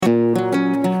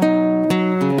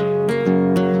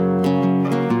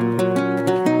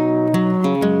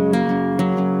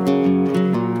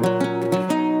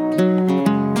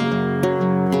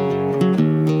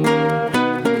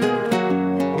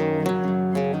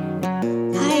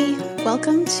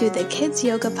Welcome to the Kids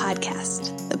Yoga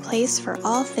Podcast, the place for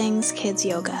all things kids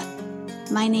yoga.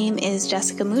 My name is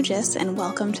Jessica Mugis, and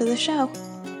welcome to the show.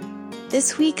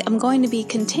 This week, I'm going to be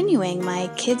continuing my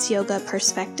Kids Yoga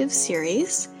Perspective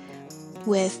series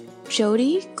with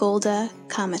Jodi Golda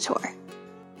Komitor.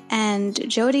 And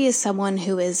Jodi is someone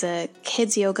who is a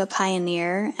kids yoga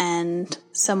pioneer and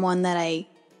someone that I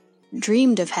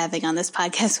dreamed of having on this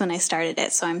podcast when I started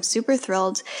it. So I'm super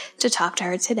thrilled to talk to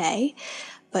her today.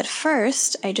 But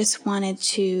first, I just wanted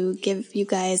to give you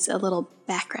guys a little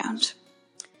background.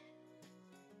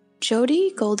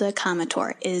 Jodi Golda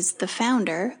Komitor is the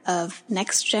founder of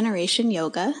Next Generation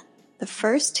Yoga, the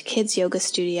first kids yoga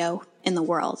studio in the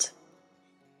world.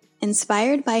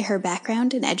 Inspired by her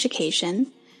background in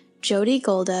education, Jodi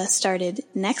Golda started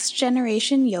Next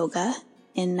Generation Yoga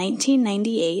in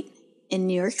 1998 in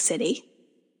New York City,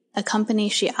 a company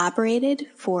she operated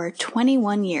for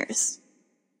 21 years.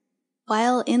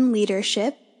 While in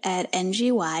leadership at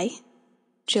NGY,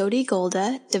 Jodi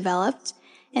Golda developed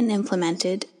and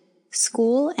implemented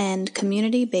school and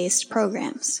community-based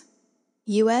programs,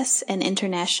 U.S. and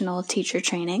international teacher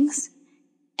trainings,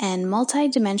 and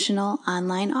multi-dimensional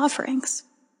online offerings.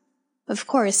 Of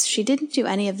course, she didn't do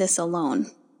any of this alone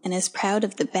and is proud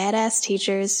of the badass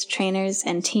teachers, trainers,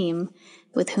 and team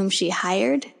with whom she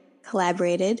hired,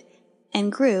 collaborated,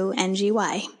 and grew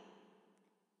NGY.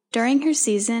 During her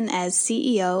season as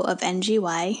CEO of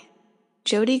NGY,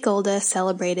 Jodi Golda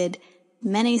celebrated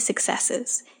many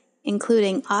successes,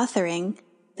 including authoring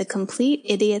The Complete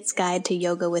Idiot's Guide to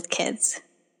Yoga with Kids,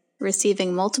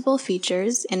 receiving multiple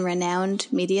features in renowned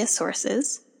media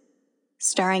sources,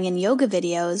 starring in yoga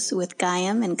videos with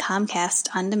Gaiam and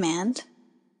Comcast On Demand,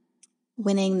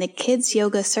 winning the Kids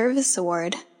Yoga Service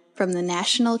Award from the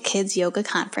National Kids Yoga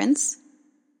Conference,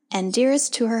 and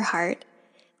dearest to her heart,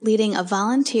 leading a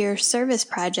volunteer service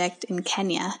project in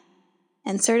Kenya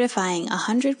and certifying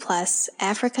 100+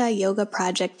 Africa Yoga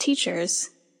Project teachers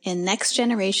in Next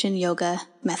Generation Yoga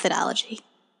methodology.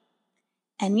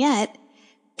 And yet,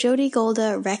 Jodi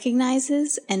Golda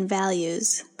recognizes and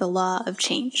values the law of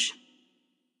change.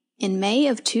 In May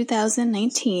of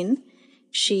 2019,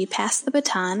 she passed the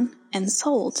baton and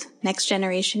sold Next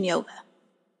Generation Yoga.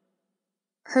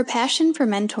 Her passion for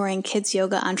mentoring kids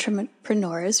yoga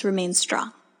entrepreneurs remains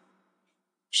strong.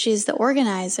 She is the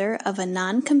organizer of a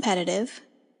non-competitive,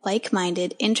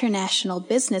 like-minded international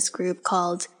business group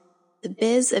called the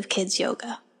Biz of Kids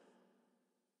Yoga.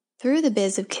 Through the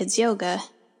Biz of Kids Yoga,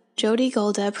 Jodi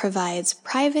Golda provides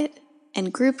private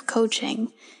and group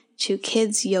coaching to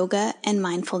kids yoga and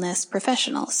mindfulness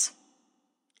professionals.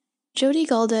 Jodi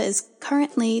Golda is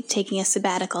currently taking a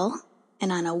sabbatical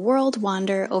and on a world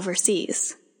wander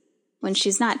overseas. When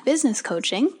she's not business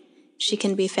coaching, she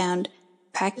can be found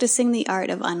practicing the art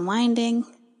of unwinding,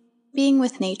 being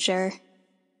with nature,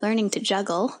 learning to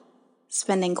juggle,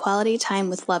 spending quality time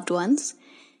with loved ones,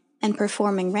 and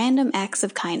performing random acts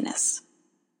of kindness.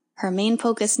 Her main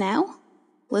focus now?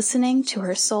 Listening to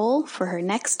her soul for her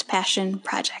next passion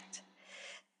project.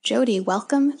 Jodi,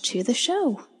 welcome to the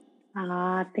show.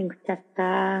 Thanks,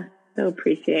 Jessica. So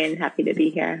appreciate and happy to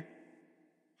be here.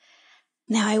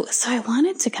 Now, I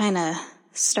wanted to kind of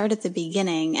start at the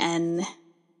beginning and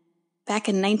back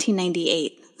in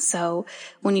 1998. So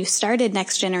when you started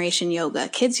Next Generation Yoga,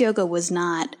 kids yoga was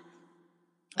not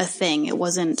a thing. It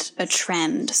wasn't a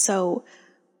trend. So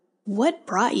what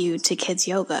brought you to kids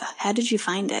yoga? How did you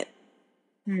find it?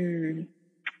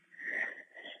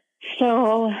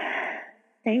 So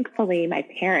thankfully, my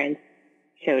parents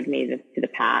showed me to the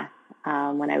path.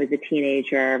 When I was a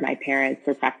teenager, my parents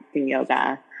were practicing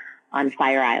yoga on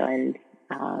Fire Island,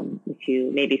 which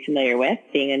you may be familiar with,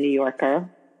 being a New Yorker.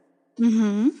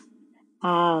 Mm-hmm.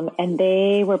 And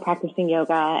they were practicing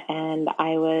yoga, and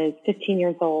I was 15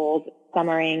 years old,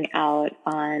 summering out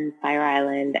on Fire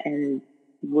Island, and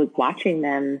was watching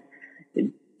them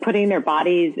putting their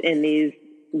bodies in these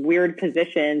weird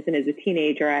positions. And as a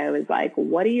teenager, I was like,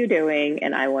 what are you doing?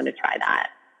 And I want to try that.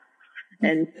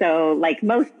 And so, like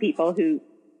most people who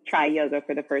try yoga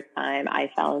for the first time, I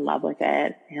fell in love with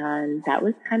it. And that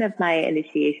was kind of my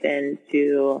initiation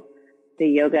to the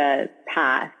yoga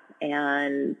path.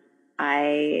 And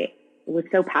I was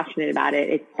so passionate about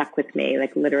it. It stuck with me,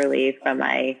 like literally from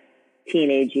my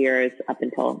teenage years up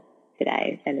until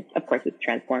today. And of course, it's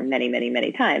transformed many, many,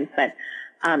 many times. But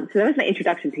so that was my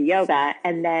introduction to yoga.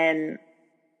 And then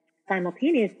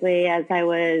simultaneously, as I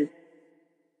was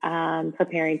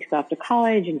preparing to go off to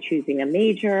college and choosing a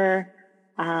major,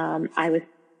 I was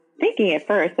thinking at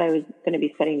first I was going to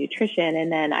be studying nutrition.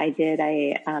 And then I did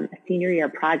a senior year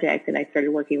project, and I started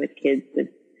working with kids with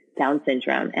Down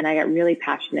syndrome. And I got really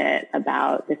passionate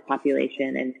about this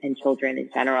population and children in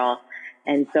general.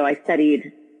 And so I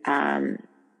studied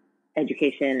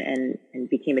education and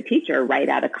became a teacher right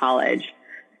out of college.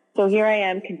 So here I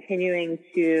am continuing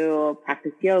to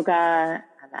practice yoga.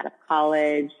 I'm out of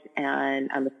college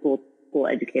and I'm a school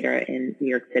educator in New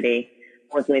York City,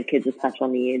 working with kids with special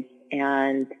needs.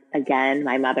 And again,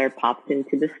 my mother pops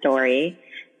into the story.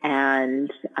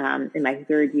 And in my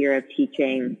third year of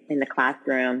teaching in the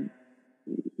classroom,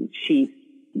 she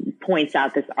points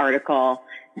out this article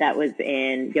that was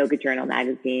in Yoga Journal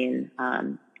magazine.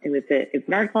 It was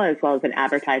an article as well as an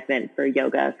advertisement for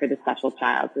yoga for the special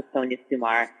child with Sonia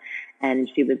Sumar. And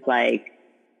she was like,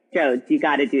 Jodi, you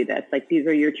got to do this. Like, these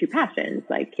are your two passions,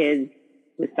 like kids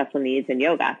with special needs and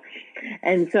yoga.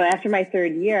 And so after my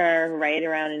third year, right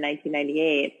around in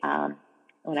 1998,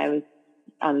 when I was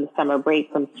on the summer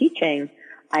break from teaching,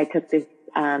 I took this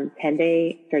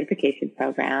 10-day certification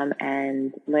program.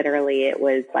 And literally it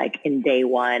was like in day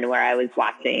one where I was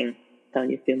watching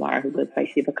Sonia Sumar, who goes by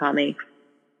Shiva Kami.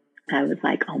 I was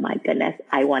like, oh my goodness,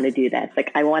 I want to do this.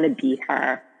 Like, I want to be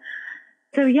her.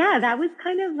 So yeah, that was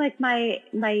kind of like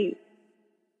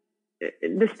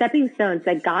the stepping stones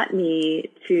that got me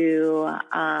to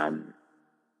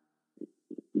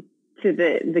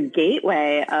the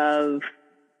gateway of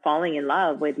falling in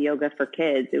love with yoga for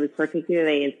kids. It was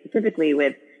particularly and specifically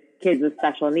with kids with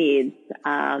special needs.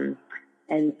 And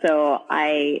so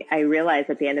I realized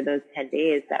at the end of those 10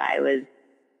 days that I was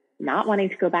not wanting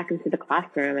to go back into the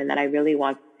classroom and that I really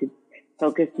wanted to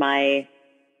focus my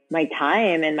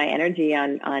time and my energy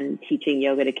on teaching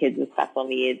yoga to kids with special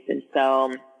needs. And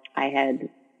so I had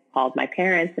called my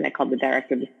parents and I called the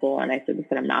director of the school and I said,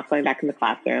 listen, I'm not going back in the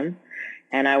classroom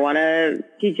and I want to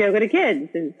teach yoga to kids.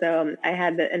 And so I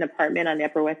had an apartment on the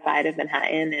Upper West Side of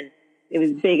Manhattan, and it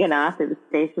was big enough, it was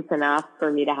spacious enough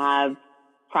for me to have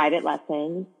private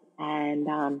lessons.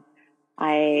 And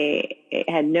I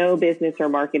had no business or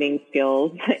marketing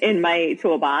skills in my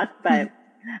toolbox, but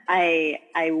I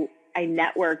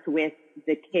networked with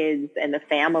the kids and the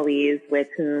families with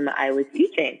whom I was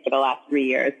teaching for the last 3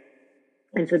 years.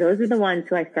 And so those are the ones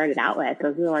who I started out with.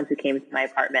 Those are the ones who came to my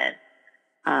apartment.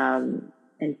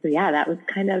 And so, yeah, that was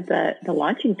kind of the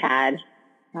launching pad.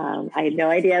 I had no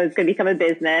idea I was going to become a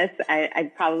business.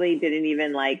 I probably didn't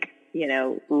even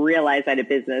realize I had a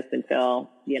business until,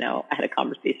 I had a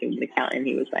conversation with an accountant.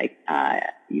 He was like,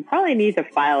 you probably need to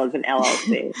file as an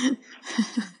LLC.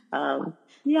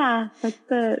 Yeah, that's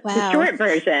the short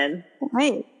version.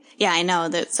 Right. Yeah, I know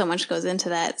that so much goes into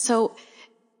that. So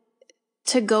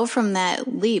to go from that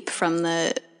leap from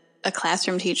a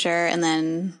classroom teacher and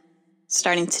then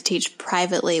starting to teach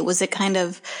privately, was it kind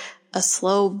of a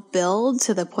slow build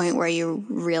to the point where you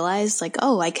realized like,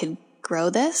 oh, I could grow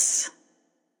this?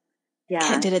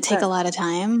 Yeah. Did it take a lot of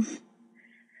time?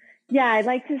 Yeah, I'd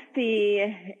like to see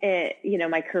it,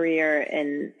 my career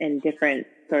in different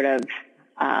sort of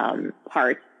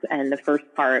parts. And the first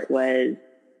part was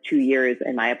 2 years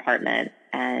in my apartment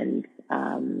and,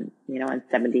 on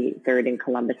 73rd and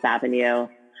Columbus Avenue,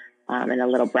 in a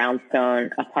little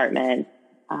brownstone apartment.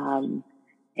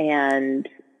 And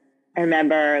I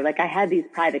remember I had these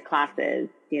private classes,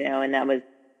 and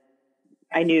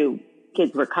I knew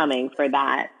kids were coming for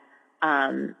that.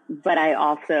 But I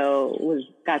also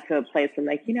got to a place where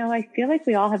I feel like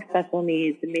we all have special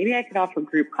needs and maybe I could offer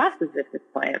group classes at this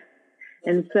point.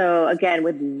 And so again,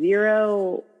 with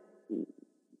zero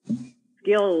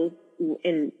skills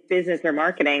in business or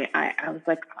marketing, I was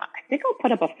like, I think I'll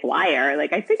put up a flyer.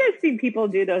 I think I've seen people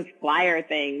do those flyer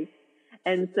things.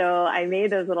 And so I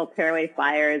made those little tearaway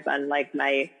flyers on my,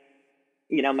 my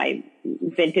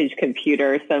vintage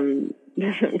computer, some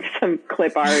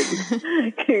clip art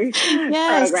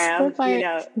program,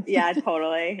 yeah,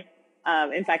 totally.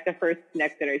 In fact, the first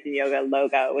Next Generation Yoga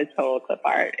logo was total clip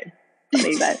art.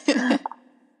 It's funny, but,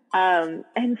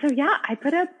 and so, yeah, I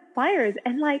put up flyers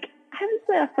and I was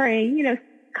offering, a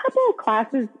couple of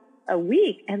classes a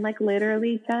week and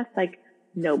literally just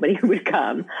nobody would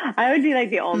come. I would be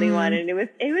the only one. And it was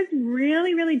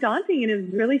really, really daunting and it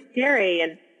was really scary.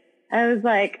 And I was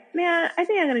like, man, I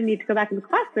think I'm going to need to go back in the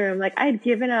classroom. I had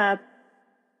given up,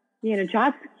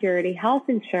 job security, health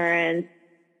insurance,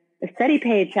 a steady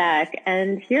paycheck.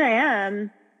 And here I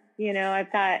am,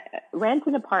 I've got rent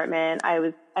an apartment. I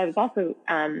was also,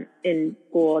 in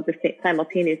school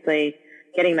simultaneously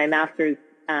getting my master's,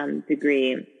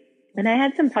 degree. And I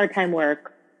had some part-time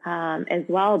work, as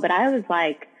well. But I was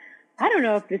like, I don't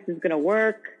know if this is going to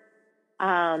work.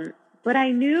 But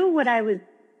I knew what I was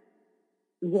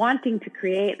wanting to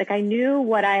create. I knew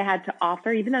what I had to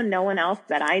offer, even though no one else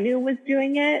that I knew was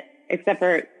doing it, except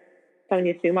for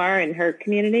Sonia Sumar and her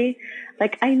community.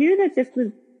 Like, I knew that this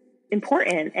was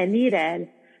important and needed.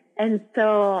 And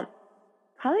so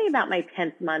probably about my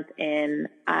 10th month in,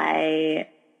 I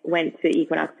went to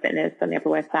Equinox Fitness on the Upper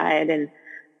West Side and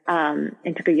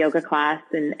took a yoga class,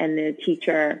 and the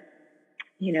teacher,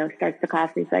 starts the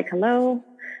class and he's like, "Hello,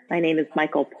 my name is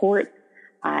Michael Port.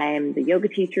 I'm the yoga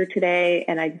teacher today,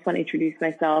 and I just want to introduce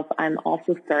myself. I'm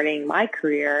also starting my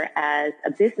career as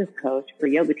a business coach for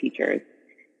yoga teachers."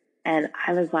 And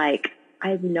I was like, I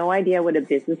have no idea what a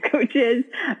business coach is,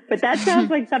 but that sounds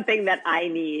like something that I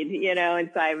need, And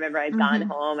so I remember I'd gone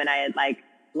home and I had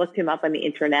looked him up on the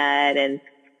internet and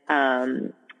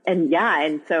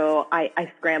so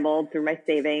I scrambled through my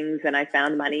savings and I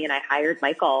found money and I hired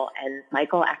Michael, and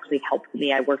Michael actually helped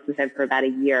me. I worked with him for about a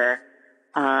year.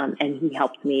 And he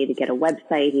helped me to get a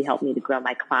website. He helped me to grow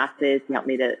my classes. He helped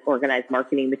me to organize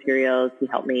marketing materials. He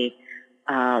helped me,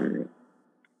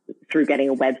 through getting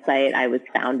a website. I was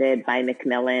founded by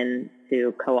Macmillan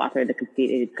to co-author the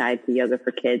Complete Guide to Yoga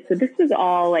for Kids. So this was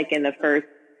all in the first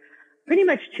pretty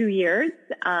much 2 years.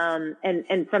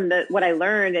 And from what I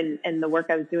learned and the work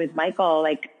I was doing with Michael,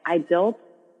 I built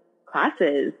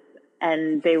classes,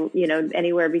 and they,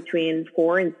 anywhere between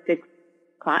 4 and 6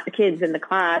 kids in the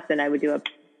class, and I would do a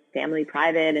family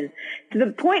private, and to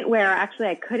the point where actually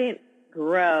I couldn't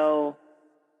grow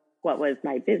what was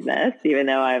my business, even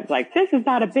though I was like, this is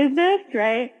not a business,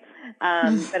 right?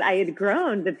 But I had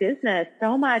grown the business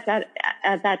so much at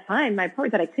that time, my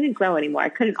point, that I couldn't grow anymore. I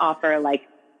couldn't offer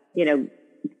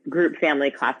group family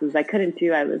classes. I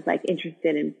was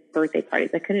interested in birthday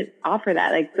parties. I couldn't offer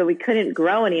that. So we couldn't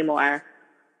grow anymore.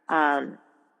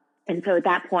 And so at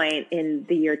that point in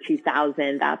the year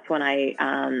 2000, that's when I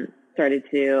started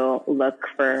to look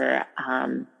for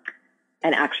an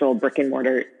actual brick and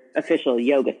mortar official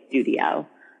yoga studio.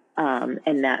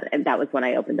 And that was when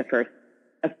I opened the first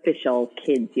official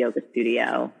kids yoga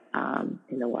studio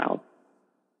in the world.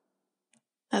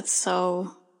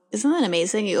 Isn't that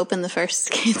amazing? You opened the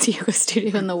first kids yoga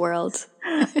studio in the world.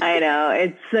 I know.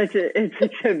 It's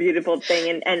such a beautiful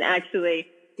thing. And actually,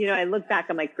 I look back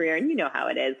on my career, and you know how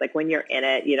it is. When you're in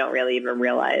it, you don't really even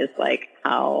realize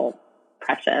how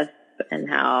precious and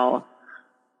how,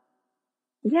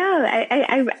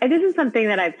 this is something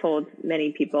that I've told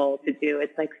many people to do.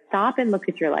 It's stop and look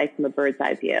at your life from a bird's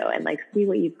eye view and see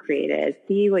what you've created, as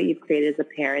a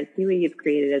parent, see what you've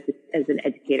created as an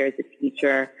educator, as a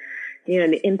teacher,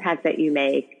 the impact that you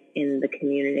make in the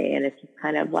community. And it's just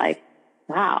kind of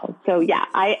wow. So yeah,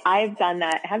 I've done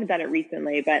that. I haven't done it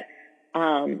recently, but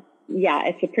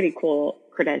it's a pretty cool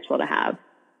credential to have,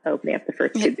 opening up the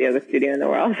first kids yoga studio in the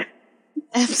world.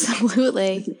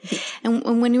 Absolutely.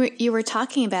 And when you were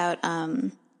talking about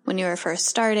when you were first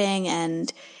starting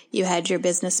and you had your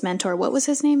business mentor, what was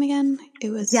his name again?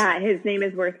 His name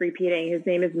is worth repeating. His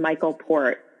name is Michael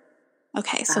Port.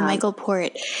 Okay, so Michael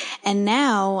Port. And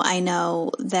now I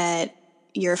know that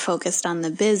you're focused on the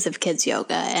Biz of Kids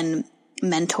Yoga and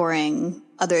mentoring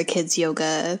other kids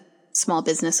yoga small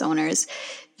business owners.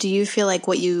 Do you feel like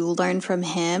what you learned from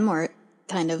him, or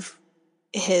kind of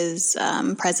his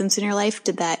presence in your life,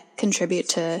 did that contribute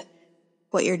to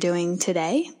what you're doing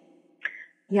today?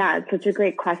 Yeah, it's such a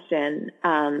great question.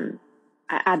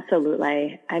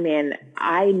 Absolutely. I mean,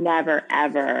 I never,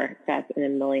 ever, thought in a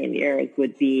million years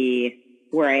would be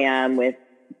where I am, with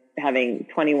having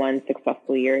 21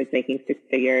 successful years, making 6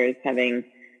 figures, having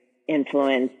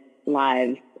influenced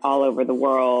lives all over the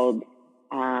world,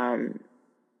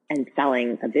 and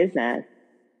selling a business.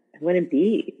 I wouldn't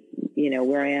be,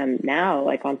 where I am now,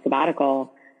 on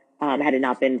sabbatical, had it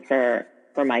not been for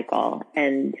Michael.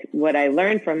 And what I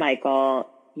learned from Michael,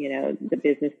 the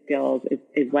business skills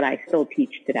is what I still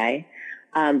teach today.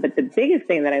 But the biggest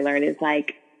thing that I learned is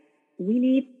we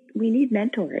need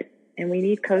mentors and we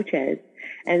need coaches.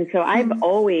 And so I've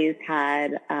always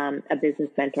had a business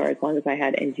mentor as long as I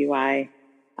had NGY.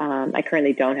 I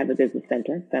currently don't have a business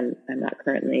mentor, so I'm not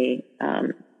currently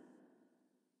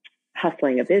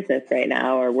hustling a business right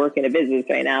now or working a business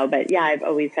right now. But yeah, I've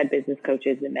always had business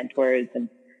coaches and mentors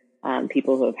and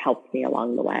people who have helped me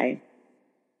along the way.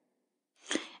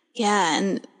 Yeah,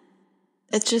 and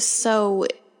it's just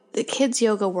the kids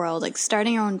yoga world,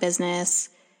 starting your own business,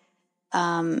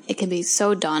 it can be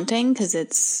so daunting because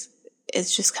it's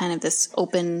just kind of this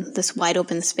wide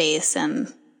open space,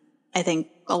 and I think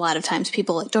a lot of times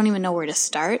people don't even know where to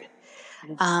start.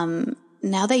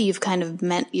 Now that you've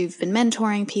you've been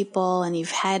mentoring people and you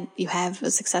have a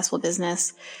successful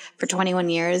business for 21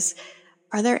 years,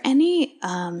 are there any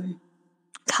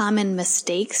common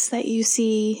mistakes that you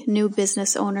see new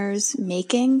business owners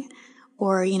making,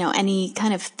 or any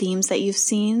kind of themes that you've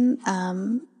seen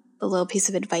a little piece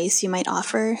of advice you might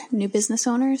offer new business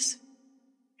owners?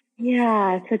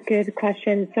 Yeah, it's a good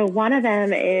question. So one of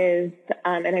them is,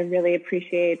 and I really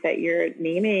appreciate that you're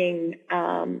naming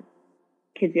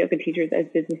kids yoga teachers as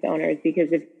business owners, because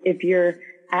if you're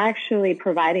actually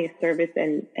providing a service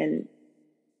and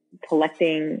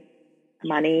collecting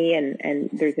money and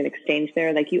there's an exchange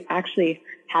there, like you actually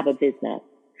have a business.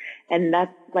 And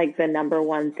that's like the number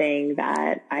one thing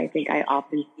that I think I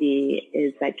often see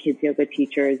is that kids yoga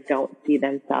teachers don't see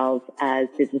themselves as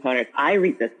business owners. I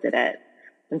resisted it.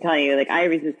 I'm telling you, like I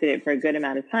resisted it for a good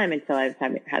amount of time until I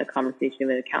had a conversation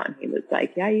with an accountant. He was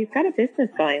like, yeah, you've got a business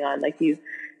going on. Like you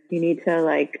need to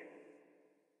like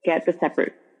get the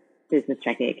separate business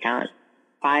checking account.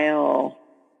 I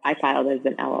filed as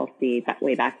an LLC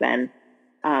way back then,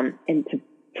 and to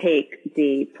take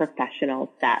the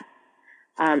professional steps.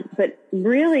 But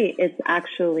really it's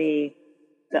actually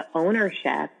the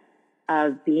ownership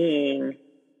of being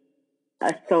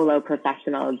a solo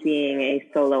professional, of being a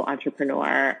solo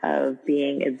entrepreneur, of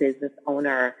being a business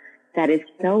owner that is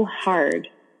so hard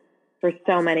for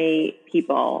so many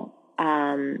people.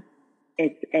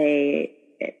 It's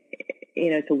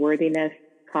a worthiness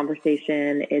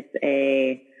conversation.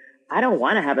 I don't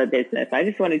want to have a business. I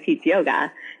just want to teach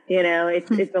yoga.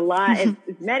 It's a lot.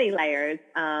 It's many layers.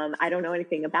 I don't know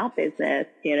anything about business,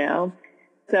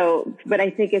 So, but I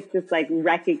think it's just like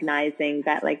recognizing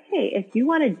that like, hey, if you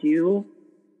want to do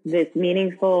this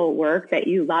meaningful work that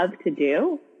you love to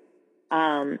do,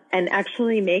 and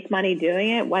actually make money doing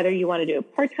it, whether you want to do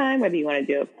it part-time, whether you want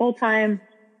to do it full-time,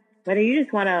 whether you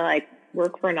just want to like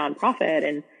work for a nonprofit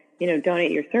and,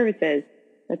 donate your services,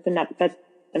 that's enough. That's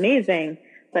amazing.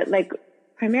 But like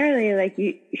primarily like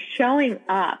you showing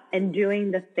up and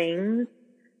doing the things,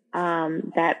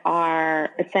 that are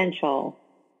essential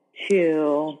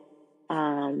to,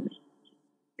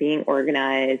 being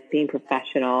organized, being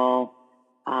professional,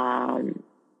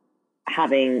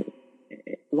 having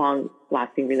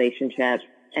long-lasting relationships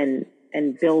and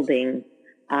building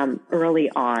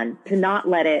early on, to not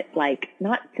let it to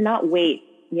not wait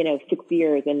 6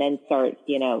 years and then start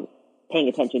paying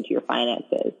attention to your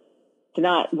finances, to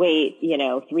not wait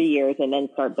 3 years and then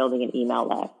start building an email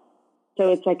list.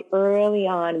 So it's like early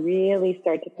on, really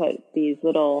start to put these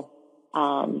little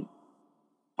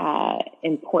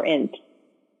important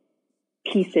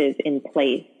pieces in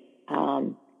place.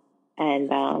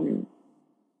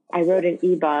 I wrote an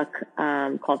ebook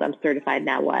called I'm Certified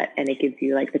Now What? And it gives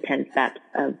you like the 10 steps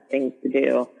of things to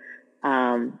do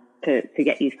to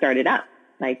get you started up.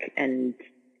 And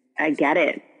I get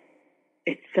it.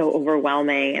 It's so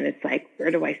overwhelming, and it's like, where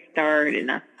do I start?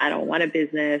 And I don't want a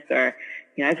business, or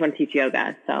I just want to teach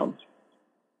yoga. So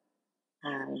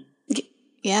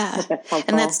yeah,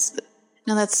 and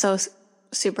that's so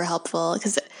super helpful,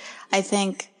 because I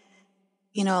think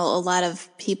a lot of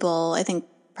people, I think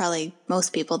probably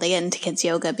most people, they get into kids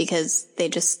yoga because they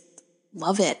just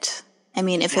love it. I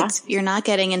mean, if you're not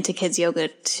getting into kids yoga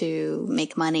to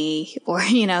make money or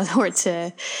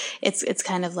it's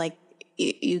kind of like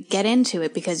you get into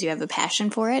it because you have a passion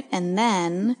for it. And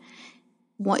then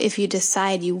if you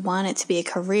decide you want it to be a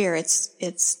career, it's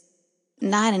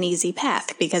not an easy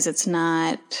path, because it's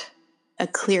not a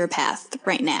clear path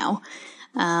right now.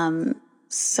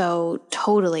 So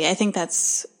totally, I think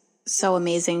that's so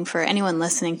amazing for anyone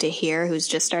listening to hear who's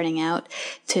just starting out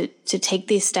to take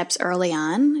these steps early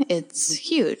on. It's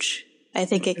huge. I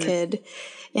think it could,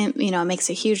 it makes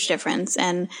a huge difference.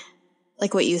 And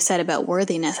like what you said about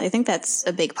worthiness, I think that's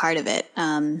a big part of it.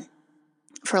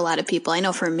 For a lot of people, I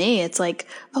know for me, it's like,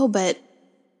 oh, but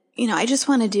I just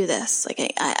want to do this.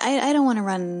 Like, I don't want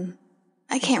to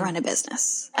I can't run a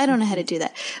business. I don't know how to do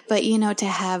that. But, to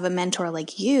have a mentor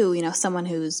like you, someone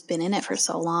who's been in it for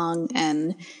so long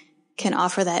and can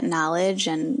offer that knowledge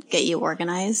and get you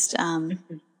organized. I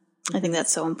think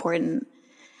that's so important.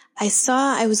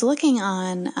 I was looking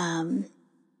on, I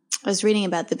was reading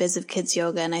about the Biz of Kids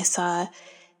Yoga, and I saw,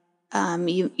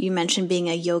 you mentioned being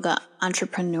a yoga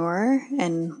entrepreneur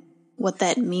and what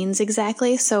that means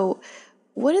exactly. So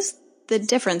what is the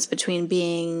difference between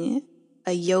being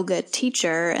a yoga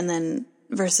teacher and then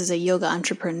versus a yoga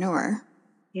entrepreneur?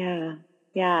 Yeah.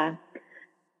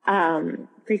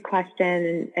 Great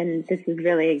question. And this is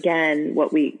really, again,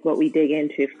 what we dig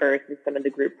into first in some of the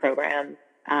group programs,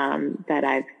 that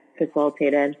I've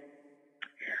facilitated.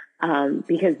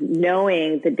 Because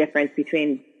knowing the difference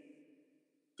between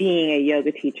being a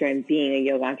yoga teacher and being a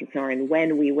yoga entrepreneur, and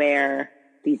when we wear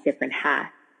these different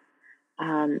hats.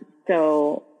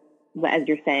 So as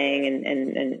you're saying,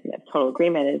 and total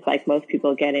agreement, it's like most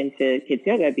people get into kids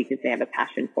yoga because they have a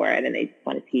passion for it and they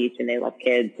want to teach and they love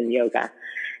kids and yoga.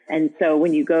 And so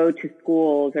when you go to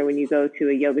schools or when you go to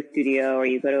a yoga studio or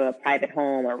you go to a private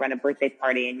home or run a birthday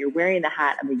party and you're wearing the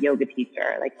hat of a yoga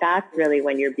teacher, like that's really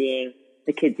when you're being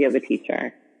the kids yoga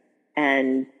teacher.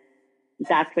 And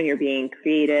that's when you're being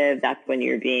creative. That's when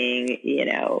you're being,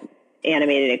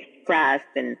 animated, expressed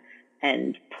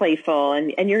and playful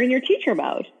and you're in your teacher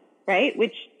mode, right?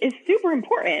 Which is super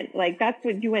important. Like that's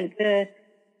what you went to,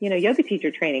 yoga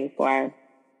teacher training for.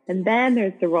 And then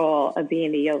there's the role of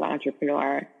being the yoga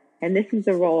entrepreneur. And this is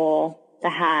the role, the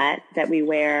hat that we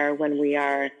wear when we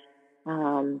are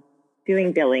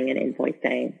doing billing and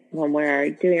invoicing, when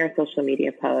we're doing our social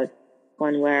media posts,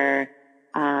 when we're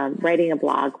writing a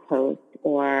blog post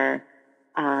or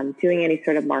doing any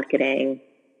sort of marketing.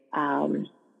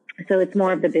 So it's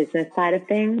more of the business side of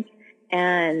things.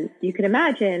 And you can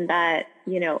imagine that,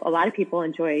 a lot of people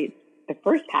enjoy the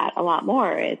first hat a lot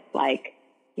more. It's like,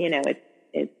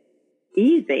 it's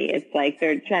easy. It's like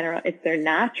it's their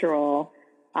natural,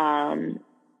 go-to.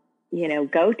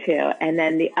 And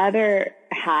then the other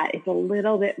hat is a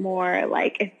little bit more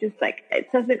like, it's just like, it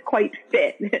doesn't quite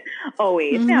fit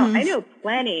always. Mm-hmm. Now, I know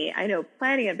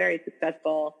plenty of very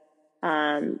successful,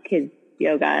 kids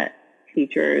yoga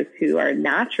teachers who are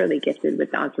naturally gifted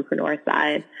with the entrepreneur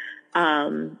side.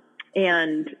 And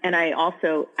I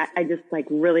also, I just like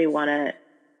really want to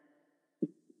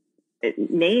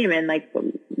name and like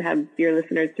have your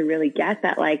listeners to really get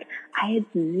that, like I had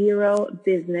zero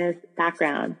business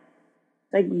background,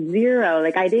 like zero,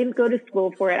 like I didn't go to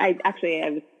school for it. I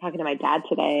was talking to my dad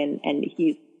today and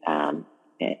he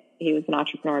was an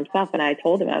entrepreneur himself. And I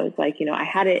told him, I was like, I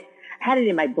had it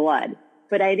in my blood,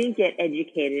 but I didn't get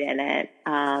educated in it.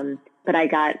 But I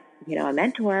got, a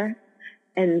mentor.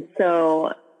 And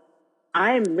so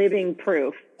I'm living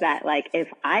proof that like, if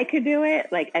I could do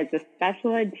it, like as a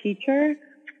special ed teacher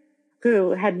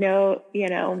who had no,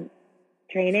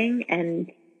 training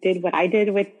and did what I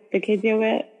did with the kids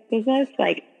yoga business,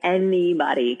 like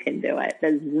anybody can do it.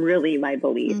 That's really my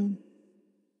belief. Mm.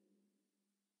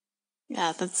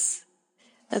 Yeah, that's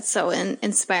so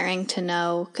inspiring to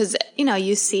know. 'Cause,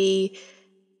 you see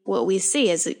what we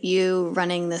see is you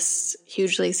running this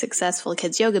hugely successful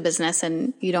kids yoga business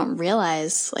and you don't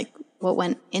realize like what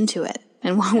went into it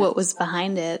and what was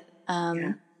behind it.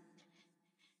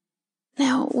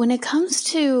 Now, when it comes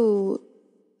to,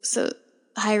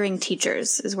 hiring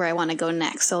teachers is where I want to go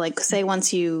next. So like, say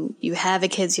once you have a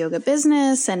kids yoga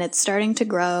business and it's starting to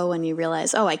grow and you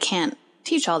realize, I can't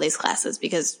teach all these classes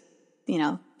because,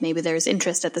 maybe there's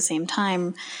interest at the same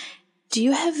time. Do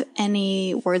you have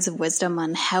any words of wisdom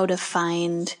on how to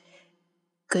find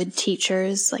good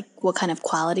teachers? Like what kind of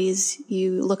qualities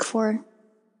you look for?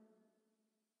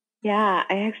 Yeah,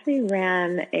 I actually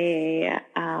ran a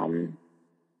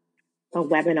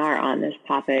webinar on this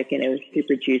topic and it was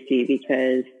super juicy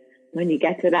because when you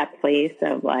get to that place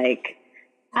of like,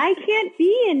 I can't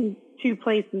be in two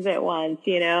places at once,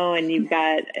 and you've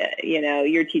got,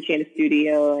 you're teaching a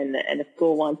studio and the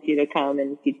school wants you to come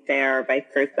and teach there or vice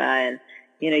versa. And,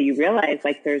 you realize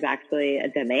like there's actually a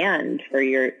demand for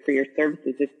your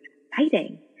services. It's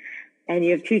exciting. And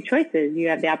you have two choices. You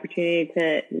have the opportunity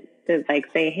to like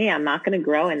say, hey, I'm not going to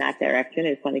grow in that direction.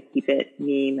 I just want to keep it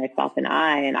me, myself, and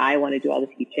I want to do all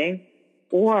the teaching.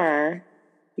 Or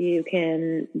you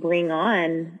can bring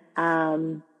on,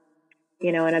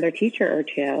 another teacher or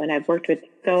two. And I've worked with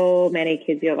so many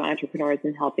kids yoga entrepreneurs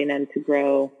and helping them to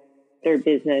grow their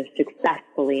business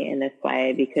successfully in this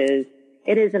way because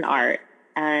it is an art.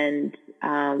 And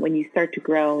when you start to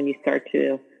grow, when you start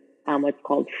to what's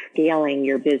called scaling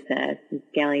your business, and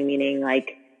scaling meaning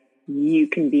like you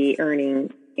can be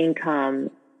earning income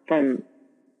from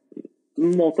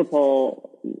multiple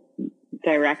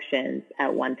directions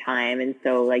at one time. And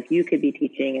so like you could be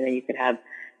teaching and then you could have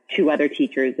two other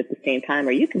teachers at the same time,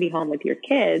 or you can be home with your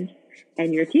kids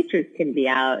and your teachers can be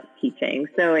out teaching.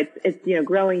 So it's,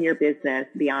 growing your business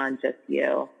beyond just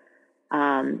you.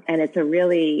 And it's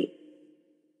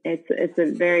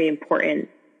a very important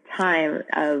time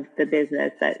of the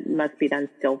business that must be done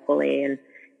skillfully. And,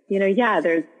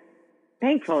 there's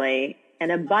thankfully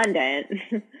an abundance,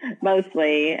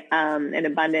 mostly, an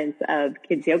abundance of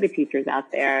kids yoga teachers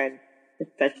out there, and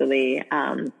especially,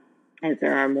 as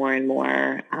there are more and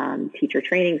more, teacher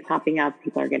trainings popping up,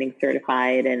 people are getting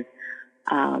certified. And,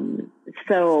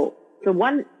 so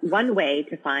one way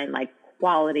to find like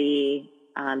quality,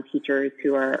 teachers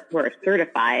who are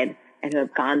certified and who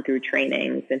have gone through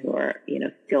trainings and who are,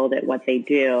 skilled at what they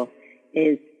do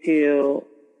is to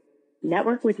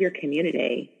network with your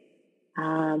community.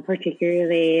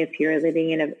 Particularly if you're living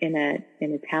in a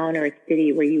town or a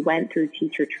city where you went through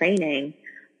teacher training,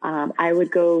 I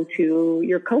would go to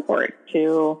your cohort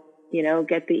to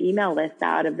get the email list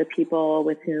out of the people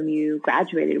with whom you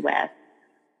graduated with.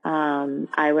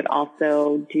 I would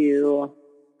also do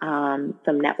some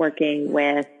networking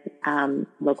with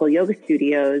local yoga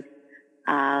studios,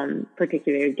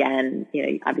 particularly, again,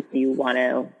 obviously you want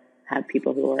to have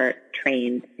people who are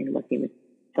trained in working with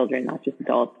children, not just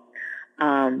adults.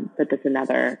 But that's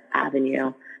another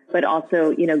avenue. But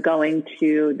also, going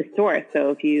to the source.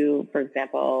 So if you, for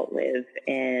example, live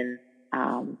in,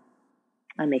 I'm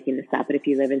making this up, but if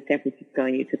you live in San Francisco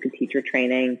and you took a teacher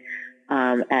training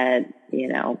at,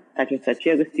 such and such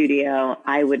yoga studio,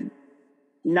 I would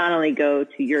not only go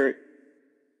to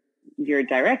your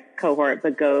direct cohort,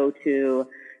 but go to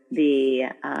the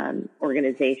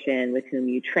organization with whom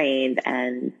you trained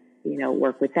and,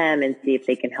 work with them and see if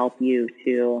they can help you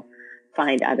to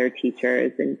find other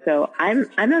teachers. And so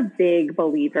I'm a big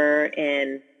believer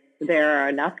in there are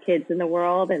enough kids in the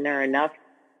world and there are enough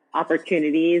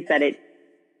opportunities that it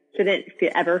shouldn't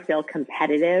ever feel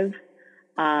competitive.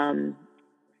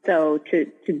 So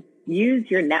to use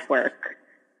your network,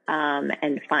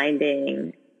 and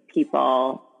finding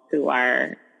people who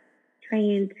are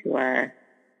trained, who are,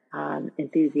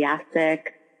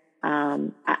 enthusiastic.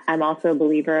 I'm also a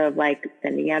believer of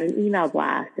sending out an email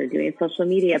blast or doing social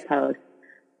media posts.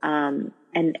 And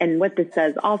what this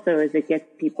does also is it gets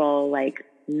people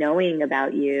knowing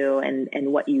about you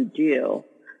and what you do.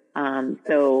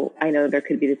 So I know there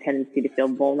could be the tendency to feel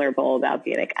vulnerable about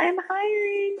being I'm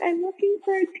hiring, I'm looking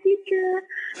for a teacher.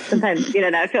 Sometimes,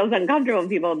 that feels uncomfortable to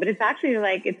people, but it's actually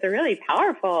it's a really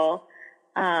powerful,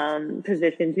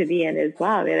 position to be in as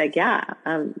well. Be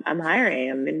I'm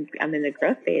hiring. I'm in the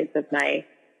growth phase of my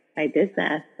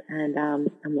business and,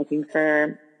 I'm looking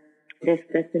for this,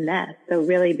 and that. So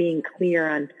really being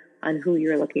clear on who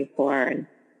you're looking for.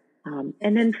 And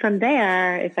then from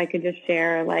there, if I could just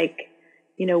share,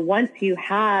 once you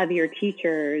have your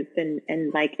teachers and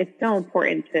it's so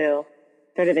important to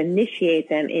sort of initiate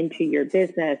them into your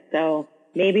business. So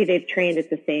maybe they've trained at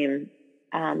the same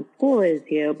school as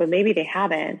you, but maybe they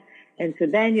haven't. And so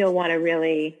then you'll want to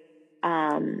really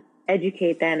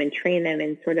educate them and train them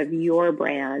in sort of your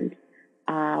brand.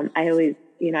 I always,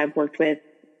 I've worked with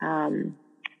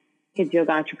kids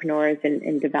yoga entrepreneurs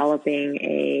in developing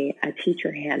a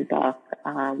teacher handbook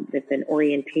with an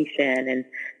orientation and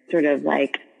sort of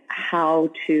how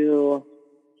to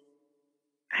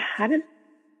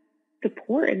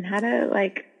support and how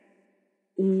to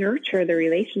nurture the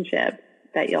relationship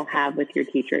that you'll have with your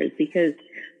teachers, because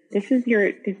this is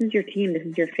your team, this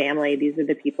is your family, these are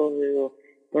the people who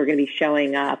are going to be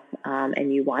showing up,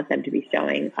 and you want them to be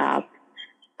showing up,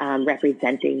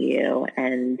 representing you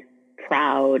and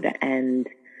proud and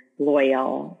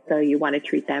loyal. So you want to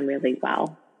treat them really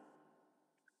well.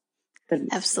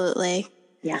 Absolutely.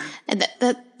 Yeah. And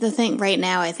the thing right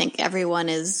now, I think everyone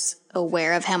is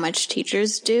aware of how much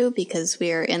teachers do because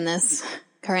we are in this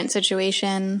current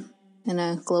situation in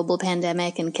a global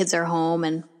pandemic and kids are home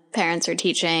and parents are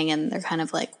teaching and they're kind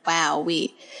of wow,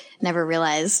 we never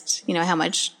realized, how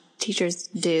much teachers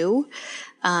do.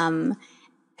 And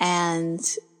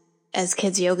as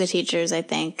kids yoga teachers, I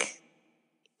think,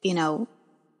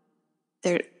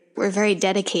 we're very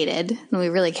dedicated and we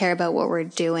really care about what we're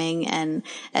doing. And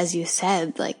as you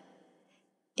said,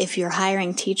 if you're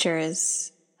hiring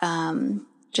teachers,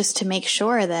 just to make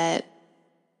sure that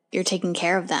you're taking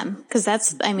care of them. Cause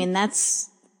that's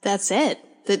it.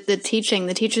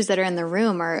 The teachers that are in the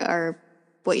room are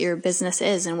what your business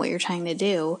is and what you're trying to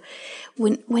do.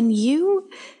 When you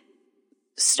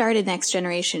started Next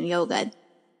Generation Yoga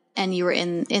and you were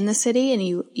in the city and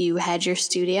you had your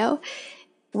studio,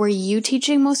 were you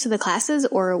teaching most of the classes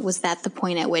or was that the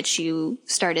point at which you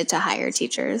started to hire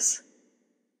teachers?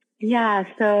 Yeah.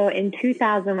 So in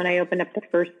 2000, when I opened up the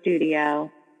first studio,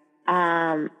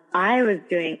 I was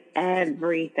doing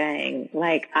everything.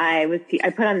 I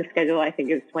put on the schedule, I think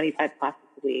it was 25 classes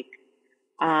a week.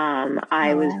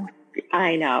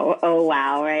 I know. Oh,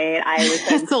 wow. Right.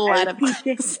 That's a lot of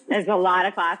teaching. There's a lot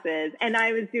of classes. And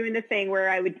I was doing the thing where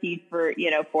I would teach for,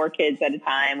 4 kids at a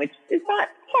time, which is not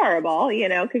horrible,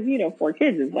 cause 4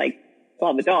 kids is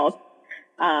 12 adults,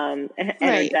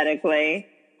 energetically.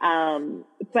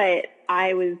 But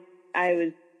I was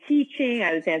teaching,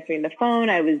 I was answering the phone,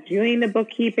 I was doing the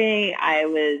bookkeeping, I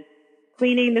was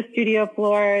cleaning the studio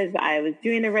floors, I was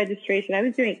doing the registration, I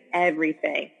was doing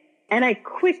everything. And I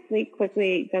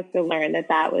quickly just learned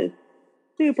that was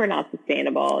super not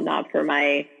sustainable, not for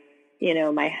my,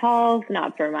 my health,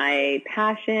 not for my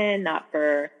passion, not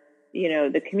for,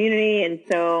 the community. And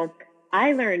so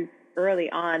I learned early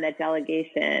on that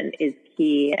delegation is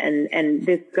key. And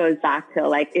this goes back to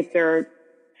if there are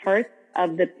parts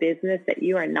of the business that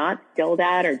you are not skilled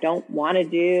at or don't want to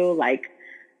do, like,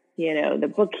 you know, the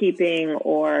bookkeeping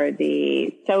or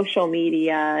the social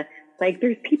media, like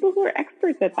there's people who are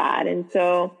experts at that. And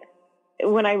so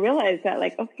when I realized that,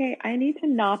 like, okay, I need to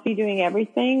not be doing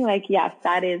everything, like, yes,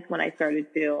 that is when I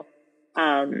started to,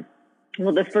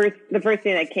 well, the first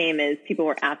thing that came is people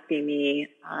were asking me,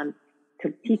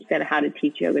 to teach them how to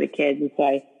teach yoga to kids. And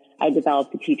so I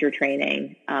developed the teacher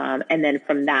training. And then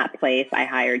from that place, I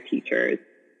hired teachers.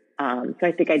 So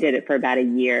I think I did it for about a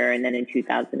year. And then in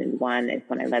 2001 is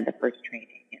when I led the first training.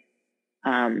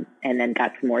 And then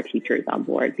got some more teachers on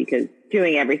board because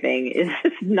doing everything is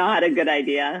just not a good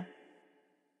idea.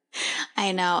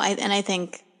 I know. I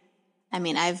think, I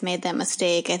mean, I've made that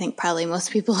mistake. I think probably most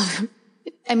people have,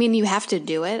 I mean, you have to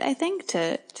do it, I think,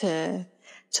 to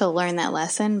learn that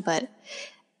lesson. But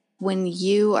when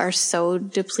you are so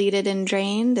depleted and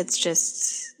drained, it's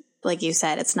just, like you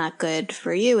said, it's not good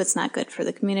for you. It's not good for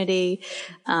the community.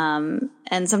 And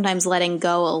sometimes letting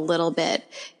go a little bit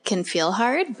can feel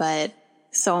hard, but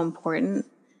so important.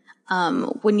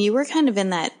 When you were kind of in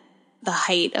the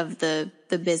height of the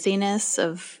busyness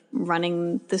of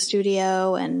running the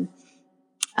studio and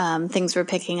things were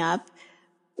picking up,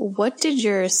 what did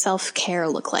your self-care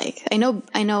look like? I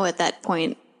know at that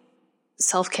point,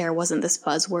 self-care wasn't this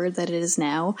buzzword that it is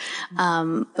now.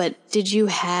 But did you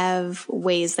have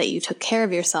ways that you took care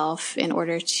of yourself in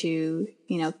order to,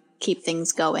 you know, keep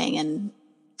things going and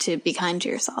to be kind to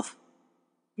yourself?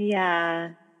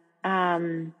 Yeah.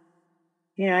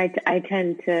 You know, I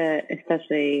tend to,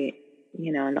 especially,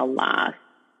 you know, in the last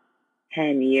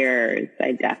 10 years,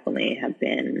 I definitely have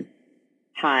been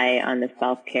high on the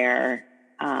self-care,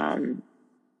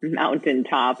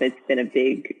 mountaintop. It's been a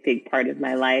big part of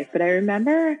my life. But I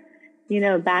remember, you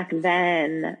know, back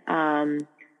then, I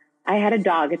had a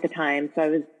dog at the time.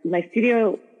 So my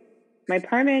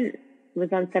apartment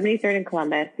was on 73rd in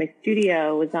Columbus. My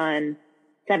studio was on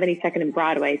 72nd and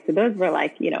Broadway. So those were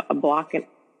like, you know,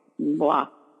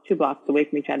 two blocks away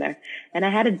from each other. And I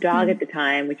had a dog at the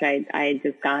time, which I had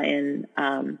just gotten,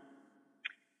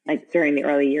 like during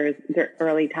the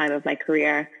early time of my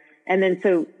career. And then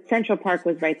so Central Park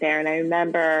was right there. And I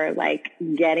remember like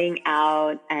getting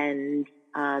out and,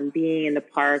 being in the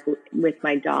park with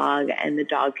my dog, and the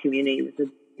dog community was a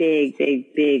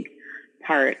big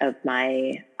part of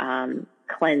my,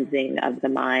 cleansing of the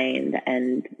mind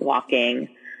and walking.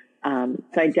 So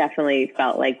I definitely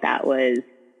felt like that was,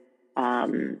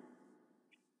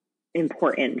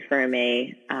 important for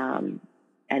me.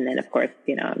 And then of course,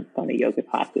 you know, I'm going to yoga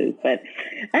classes, but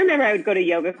I remember I would go to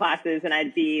yoga classes and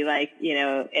I'd be like, you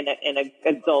know, in a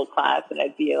adult class, and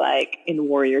I'd be like in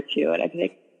Warrior 2, and I'd be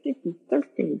like, this is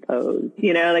surfing pose,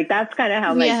 you know, like that's kind of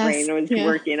how my brain was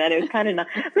working. And it was kind of not,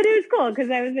 but it was cool because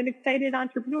I was an excited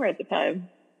entrepreneur at the time.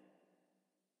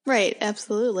 Right.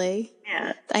 Absolutely.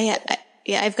 Yeah.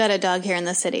 I've got a dog here in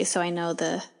the city, so I know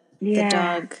the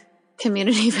dog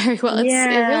community very well. It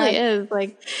really is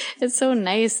like, it's so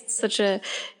nice. It's such a,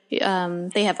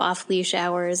 they have off leash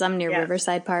hours. I'm near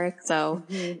Riverside Park. So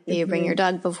you bring your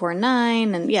dog before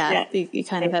 9 and you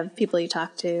kind of have people you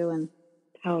talk to and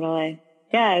totally.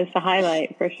 Yeah. It's a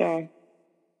highlight for sure.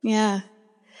 Yeah.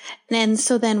 And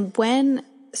so then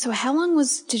how long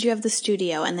did you have the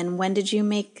studio? And then when did you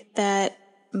make that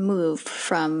move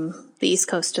from the East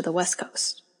Coast to the West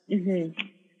Coast? Mm-hmm.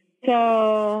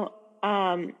 So,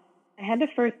 I had the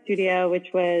first studio, which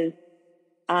was,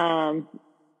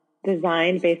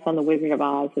 designed based on the Wizard of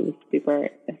Oz. It was super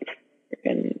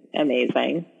freaking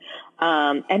amazing.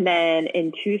 And then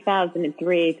in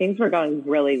 2003, things were going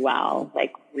really well,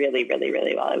 like really, really,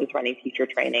 really well. I was running teacher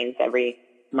trainings every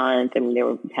month,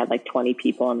 and had like 20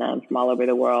 people in them from all over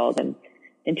the world. And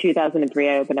in 2003,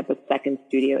 I opened up a second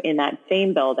studio in that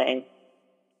same building.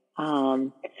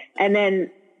 And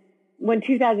then when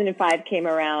 2005 came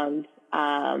around,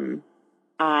 how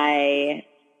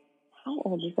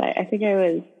old was I? I think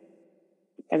I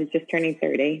was just turning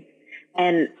 30,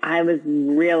 and I was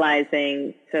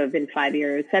realizing, so I've been 7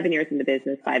 years in the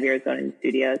business, 5 years owning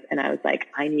studios. And I was like,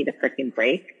 I need a freaking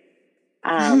break.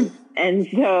 And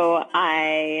so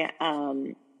I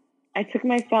took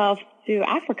myself to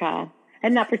Africa. I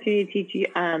had an opportunity to teach,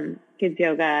 kids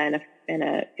yoga in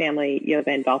a family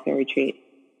yoga and dolphin retreat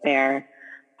there.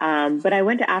 But I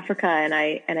went to Africa and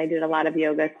I did a lot of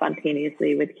yoga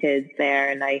spontaneously with kids there.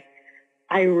 And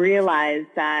I realized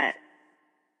that,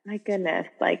 my goodness,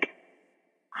 like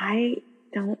I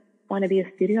don't want to be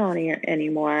a studio owner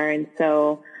anymore. And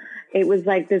so it was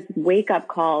like this wake up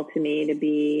call to me to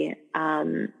be,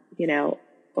 you know,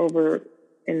 over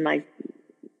in like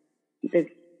this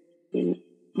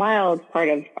wild part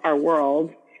of our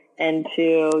world and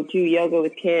to do yoga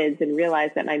with kids, and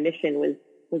realize that my mission was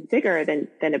bigger than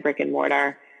a brick and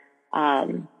mortar.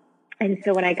 And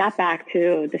so when I got back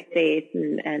to the States,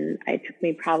 and it took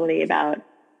me probably about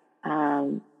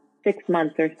 6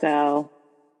 months or so,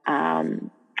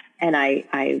 and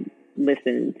I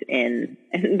listened in,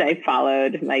 and I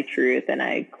followed my truth, and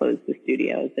I closed the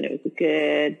studios, and it was a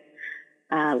good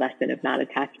lesson of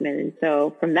non-attachment. And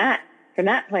so from that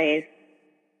place,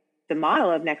 the model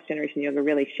of Next Generation Yoga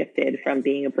really shifted from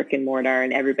being a brick and mortar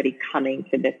and everybody coming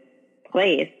to this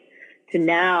place to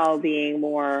now being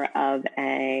more of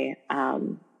a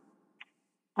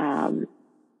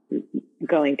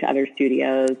going to other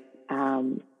studios,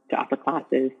 to offer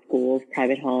classes, schools,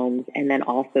 private homes. And then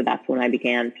also that's when I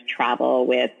began to travel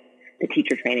with the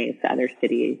teacher trainings to other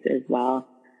cities as well.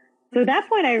 So at that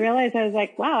point I realized, I was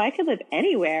like, wow, I could live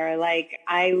anywhere. Like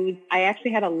I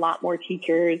actually had a lot more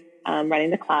teachers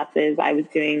running the classes. I was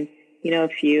doing, a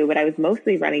few, but I was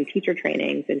mostly running teacher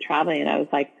trainings and traveling. And I was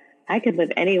like, I could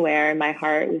live anywhere. And my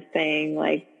heart was saying,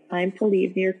 like, time to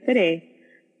leave New York City.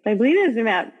 So I believe it was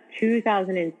about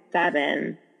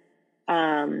 2007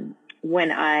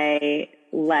 when I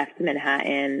left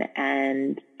Manhattan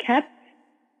and kept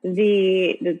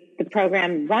the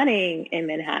program running in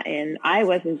Manhattan. I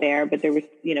wasn't there, but there was,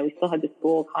 we still had the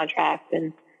school contracts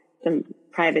and some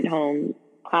private home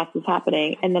classes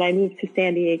happening. And then I moved to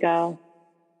San Diego,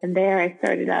 and there I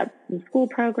started up some school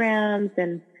programs,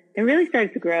 and it really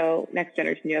started to grow. Next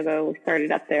Generation Yoga. We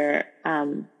started up there,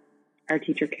 our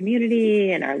teacher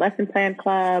community and our lesson plan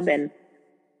club. And,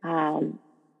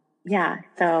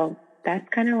 so that's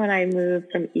kind of when I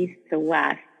moved from east to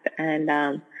west. And,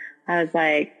 I was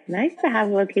like, nice to have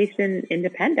location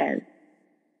independence.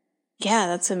 Yeah,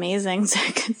 that's amazing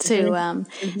to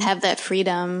have that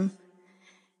freedom.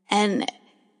 And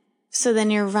so then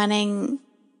you're running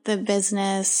the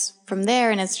business from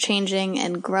there, and it's changing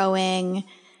and growing.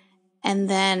 And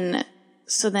then,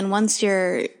 once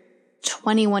you're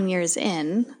 21 years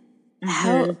in,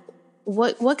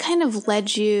 what kind of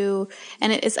led you?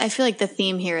 And I feel like the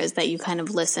theme here is that you kind of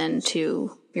listen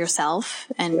to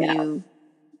yourself and you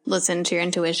listen to your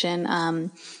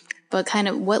intuition. But kind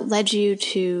of what led you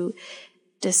to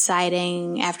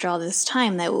deciding after all this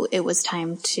time that it was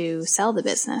time to sell the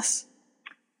business?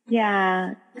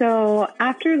 Yeah. So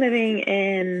after living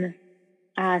in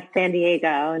San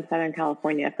Diego in Southern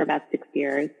California for about 6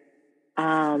 years,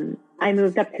 I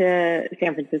moved up to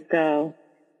San Francisco,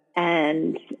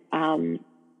 and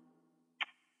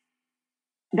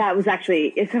that was actually,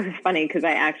 it's sort of funny because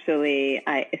as soon as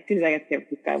I got to San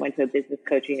Francisco, I went to a business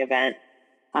coaching event,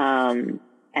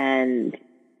 and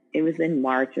it was in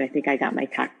March, and I think I got my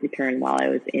tax return while I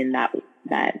was in that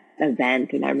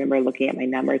event. And I remember looking at my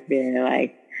numbers being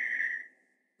like,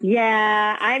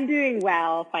 yeah, I'm doing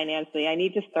well financially. I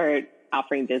need to start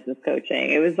offering business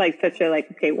coaching. It was like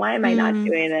okay, why am I not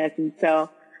doing this? And so,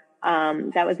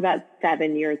 that was about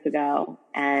 7 years ago.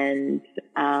 And,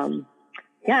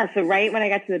 so right when I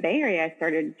got to the Bay Area, I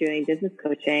started doing business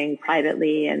coaching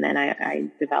privately. And then I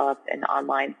developed an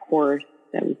online course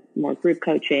that was more group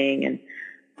coaching.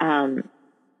 And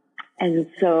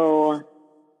so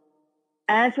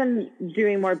as I'm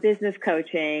doing more business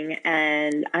coaching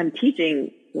and I'm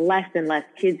teaching less and less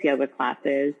kids yoga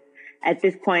classes, at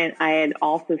this point, I had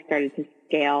also started to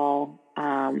scale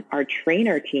our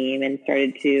trainer team and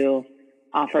started to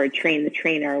offer Train the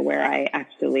Trainer, where I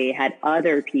actually had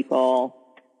other people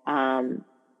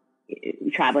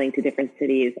traveling to different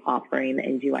cities offering the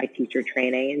NGY teacher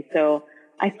training. And so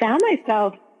I found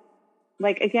myself,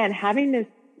 again, having this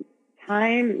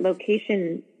time,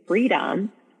 location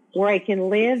freedom where I can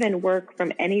live and work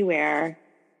from anywhere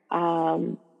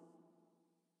in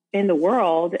the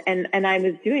world. And I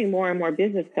was doing more and more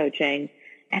business coaching,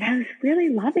 and I was really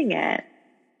loving it.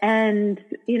 And,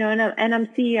 and I'm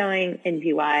CEOing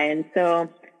NGY. And so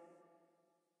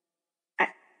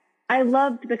I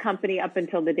loved the company up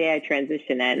until the day I transitioned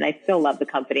it. And I still love the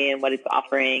company and what it's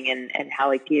offering and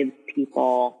how it gives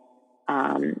people,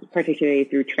 particularly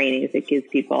through trainings, it gives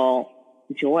people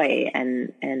joy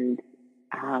and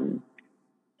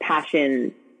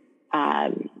passion,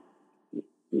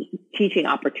 teaching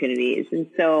opportunities.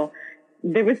 And so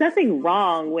there was nothing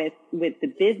wrong with the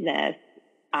business.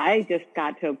 I just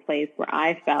got to a place where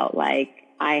I felt like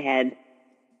I had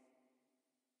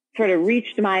sort of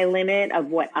reached my limit of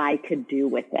what I could do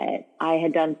with it. I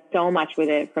had done so much with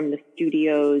it, from the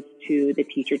studios to the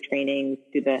teacher trainings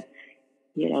to the,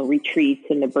 retreats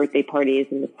and the birthday parties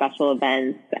and the special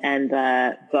events and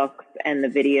the books and the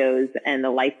videos and the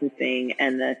licensing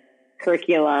and the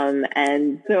curriculum.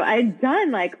 And so I'd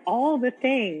done all the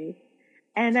things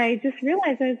And I just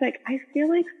realized, I was like, I feel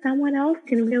like someone else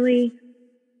can really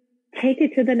take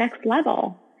it to the next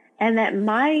level. And that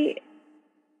my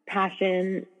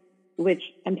passion, which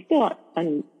I'm still,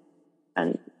 I'm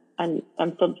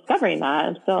still discovering that.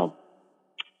 I'm still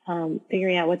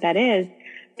figuring out what that is,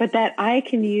 but that I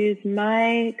can use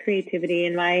my creativity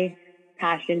and my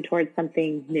passion towards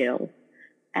something new.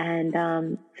 And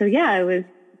so yeah, it was,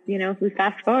 we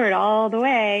fast forward all the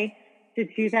way to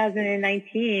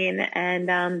 2019, and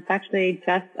it's actually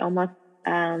just almost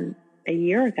a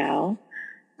year ago.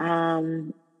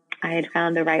 I had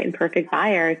found the right and perfect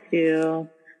buyer to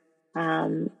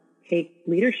take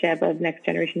leadership of Next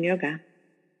Generation Yoga.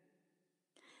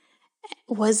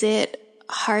 Was it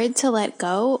hard to let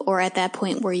go, or at that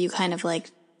point were you kind of like,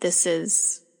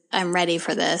 I'm ready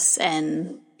for this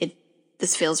and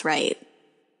this feels right?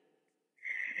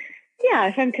 Yeah,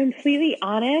 if I'm completely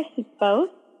honest, it's both.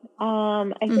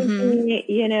 I think,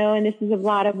 and this is a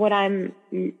lot of what I'm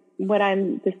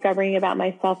discovering about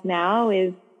myself now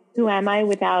is, who am I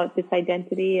without this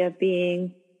identity of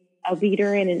being a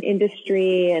leader in an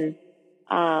industry and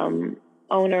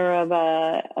owner of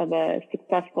a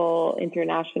successful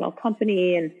international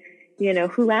company? And,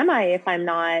 who am I if I'm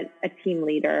not a team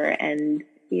leader and,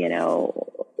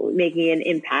 making an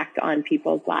impact on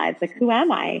people's lives? Like, who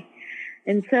am I?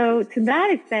 And so to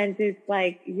that extent, it's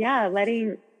like, yeah,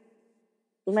 letting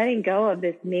go of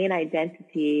this main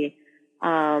identity.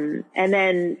 And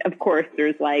then of course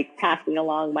there's like passing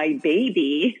along my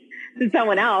baby to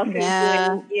someone else who's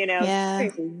doing,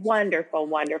 doing wonderful,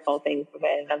 wonderful things with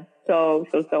it. And I'm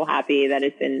so happy that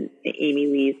it's in Amy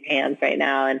Lee's hands right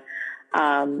now. And,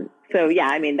 so yeah,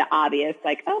 I mean, the obvious,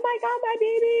 like, oh my God, my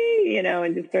baby,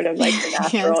 and just sort of like the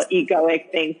natural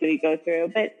egoic things that we go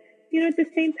through. But, at the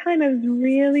same time, I was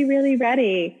really, really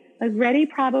ready. I was ready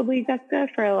probably, Jessica,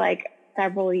 for like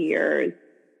several years.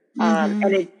 And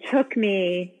it took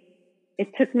me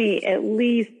at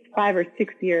least 5 or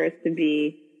 6 years to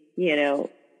be,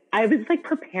 I was like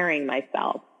preparing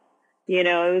myself. It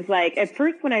was like, at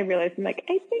first when I realized, I'm like,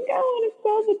 I think I want to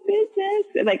sell the business.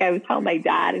 And like, I was telling my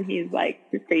dad and he's like,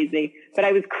 you're crazy. But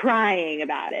I was crying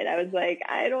about it. I was like,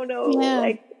 I don't know,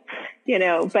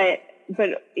 but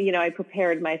I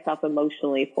prepared myself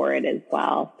emotionally for it as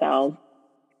well. So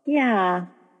yeah.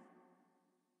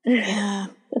 Yeah.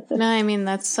 No, I mean,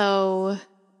 that's so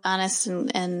honest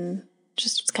and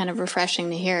just kind of refreshing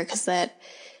to hear, because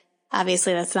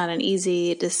obviously that's not an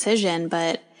easy decision,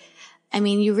 but I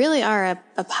mean, you really are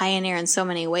a pioneer in so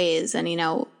many ways. And,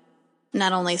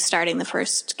 not only starting the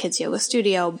first kids yoga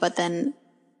studio, but then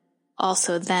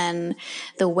also the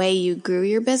way you grew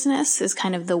your business is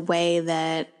kind of the way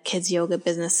that kids yoga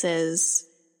businesses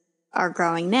are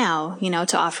growing now,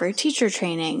 to offer teacher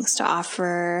trainings,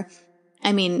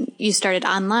 you started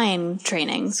online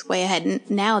trainings way ahead.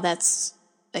 Now that's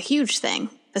a huge thing,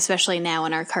 especially now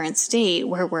in our current state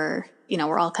where we're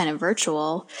all kind of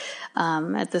virtual,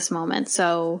 at this moment.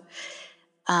 So,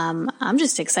 I'm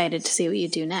just excited to see what you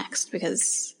do next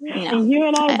because, you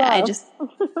and I both.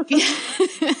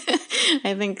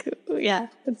 I think, yeah,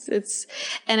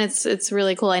 it's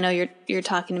really cool. I know you're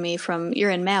talking to me you're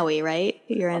in Maui, right?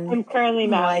 I'm currently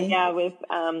Maui. Yeah. With,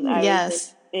 I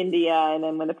was in India. And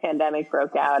then when the pandemic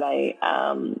broke out,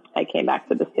 I came back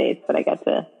to the States, but I got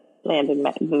to land in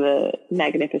the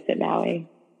magnificent Maui.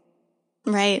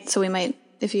 Right. So we might,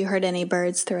 if you heard any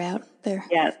birds throughout there,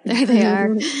 there they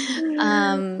are.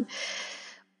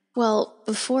 Well,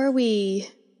 before we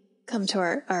come to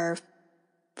our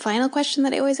final question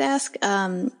that I always ask,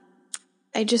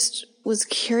 I just was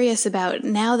curious about,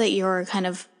 now that you're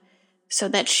so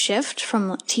that shift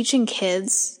from teaching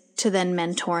kids to then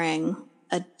mentoring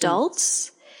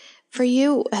adults for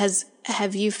you,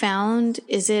 have you found,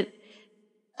 is it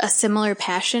a similar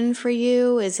passion for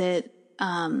you? Is it,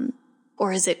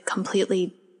 or is it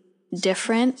completely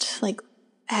different? Like,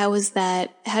 how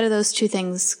do those two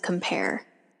things compare?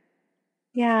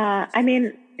 Yeah. I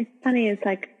mean, it's funny. It's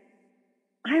like,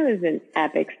 I was an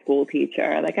epic school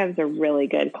teacher. Like, I was a really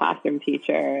good classroom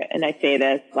teacher. And I say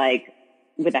this like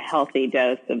with a healthy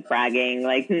dose of bragging,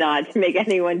 like not to make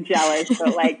anyone jealous,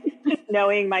 but like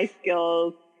knowing my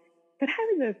skills. But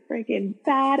I was a freaking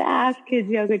badass kids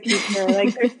yoga teacher.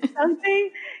 Like, there's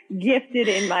something gifted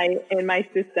in my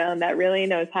system that really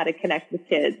knows how to connect with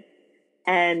kids.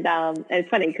 And it's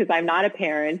funny because I'm not a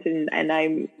parent and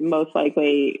I'm most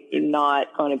likely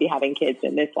not going to be having kids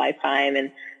in this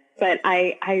lifetime. But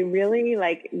I really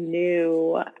like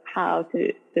knew how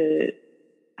to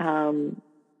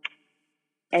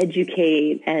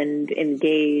educate and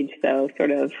engage. So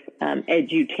sort of,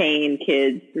 edutain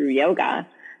kids through yoga.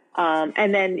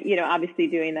 And then, obviously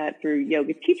doing that through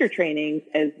yoga teacher trainings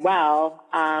as well.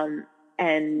 And,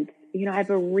 I have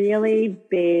a really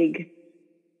big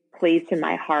place in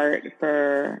my heart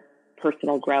for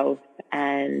personal growth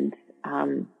and,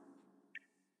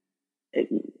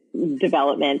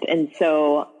 development. And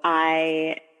so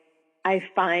I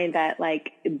find that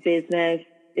like business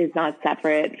is not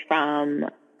separate from,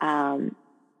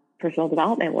 personal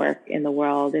development work in the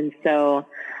world. And so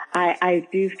I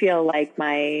do feel like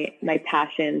my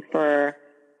passion for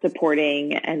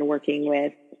supporting and working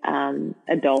with,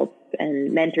 adults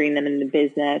and mentoring them in the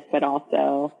business, but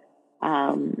also,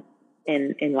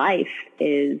 in life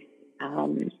is,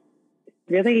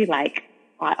 really like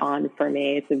spot on for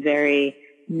me. It's a very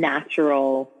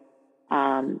natural,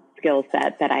 skill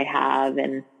set that I have.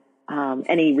 And,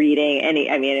 any reading,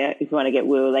 if you want to get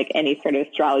woo, like any sort of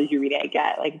astrology reading I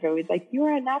get, like it's always like, you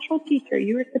are a natural teacher.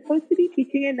 You are supposed to be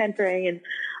teaching and mentoring.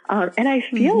 And I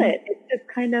feel it. It's just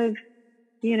kind of,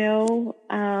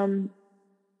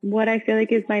 what I feel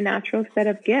like is my natural set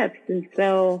of gifts. And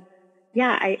so,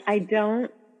 yeah, I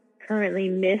don't currently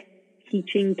miss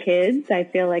teaching kids. I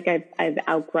feel like I've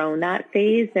outgrown that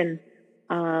phase. And,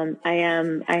 I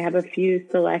have a few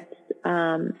select,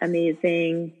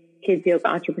 amazing kids yoga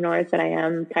entrepreneurs that I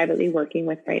am privately working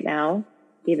with right now,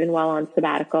 even while on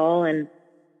sabbatical. And,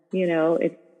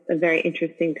 it's a very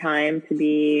interesting time to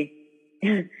be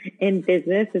in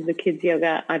business as a kids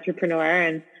yoga entrepreneur.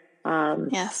 And,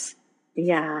 yes.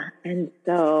 Yeah. And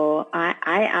so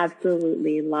I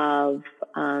absolutely love,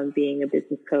 being a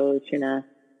business coach and a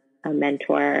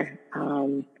mentor.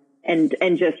 And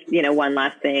just, one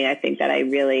last thing I think that I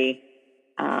really,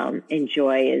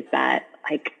 enjoy is that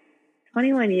like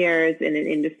 21 years in an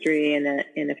industry, in a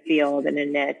field, in a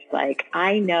niche, like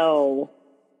I know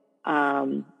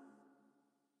the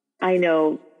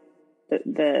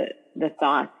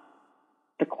thoughts,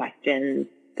 the questions,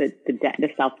 the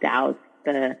self-doubts,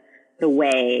 the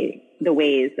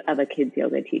ways of a kids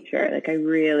yoga teacher. Like I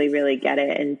really, really get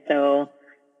it. And so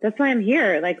that's why I'm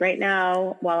here. Like right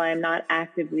now, while I'm not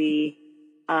actively,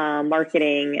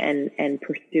 marketing and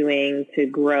pursuing to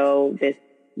grow this,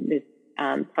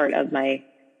 part of my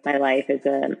life as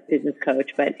a business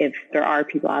coach. But if there are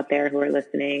people out there who are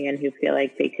listening and who feel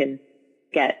like they can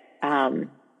get,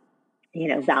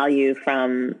 value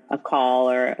from a call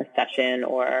or a session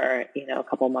or, a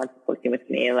couple months of working with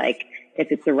me, like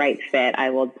if it's the right fit, I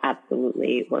will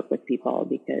absolutely work with people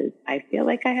because I feel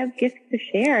like I have gifts to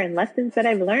share and lessons that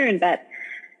I've learned that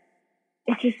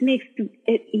it just makes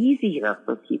it easier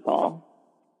for people.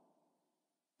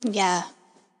 Yeah,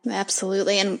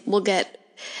 absolutely. And we'll get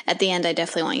at the end, I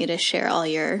definitely want you to share all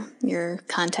your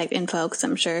contact info because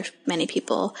I'm sure many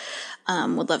people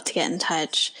would love to get in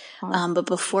touch. But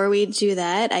before we do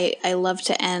that, I love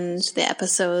to end the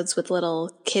episodes with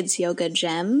little kids yoga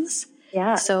gems.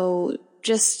 Yeah. So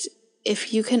just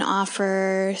if you can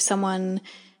offer someone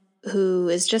who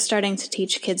is just starting to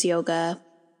teach kids yoga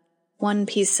one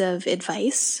piece of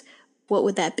advice, what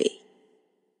would that be?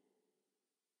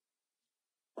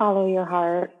 Follow your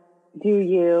heart. Do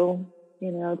you.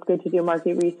 It's good to do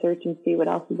market research and see what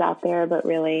else is out there, but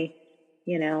really,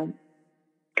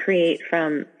 create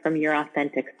from your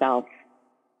authentic self.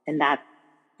 And that's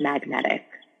magnetic.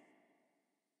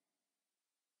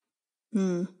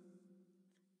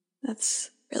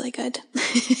 That's really good.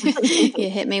 You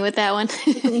hit me with that one.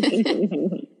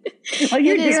 Well,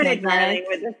 you're doing it, darling,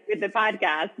 with the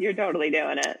podcast. You're totally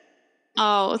doing it.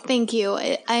 Oh, thank you.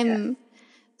 I'm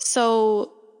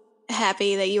so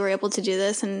happy that you were able to do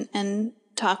this and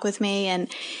talk with me. And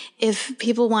if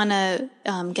people want to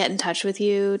get in touch with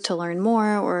you to learn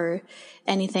more or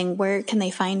anything, where can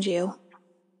they find you?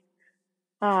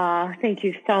 Thank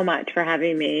you so much for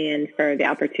having me and for the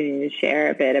opportunity to share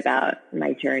a bit about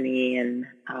my journey. And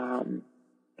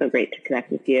so great to connect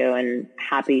with you, and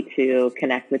happy to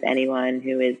connect with anyone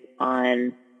who is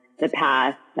on the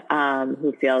path,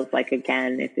 who feels like,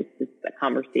 again, if it's just a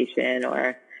conversation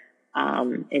or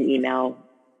an email,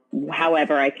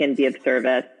 however I can be of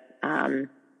service.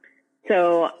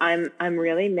 So I'm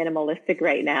really minimalistic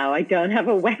right now. I don't have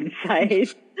a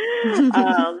website.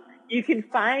 You can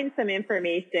find some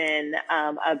information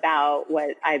about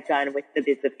what I've done with the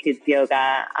Biz of Kids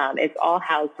Yoga. It's all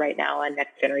housed right now on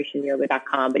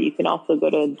nextgenerationyoga.com, but you can also go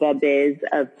to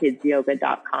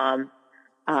thebizofkidsyoga.com.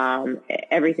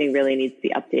 Everything really needs to be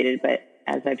updated, but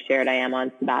as I've shared, I am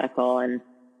on sabbatical and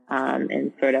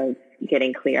sort of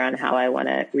getting clear on how I want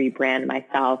to rebrand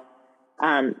myself.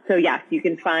 So yes, you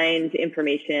can find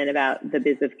information about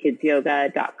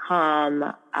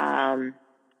thebizofkidsyoga.com.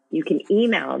 You can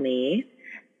email me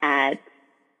at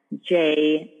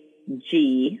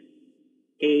jgkomitor,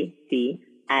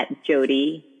 at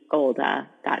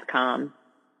JodiGolda.com,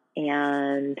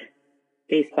 and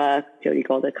Facebook, Jodi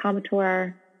Golda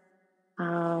Komitor.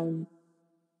 Or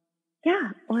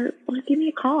give me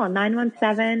a call,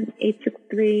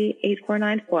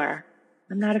 917-863-8494.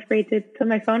 I'm not afraid to put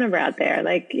my phone number out there.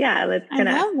 Let's connect.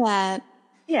 I love that.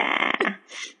 Yeah.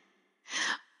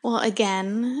 Well,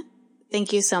 again,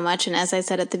 thank you so much. And as I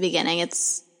said at the beginning,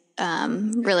 it's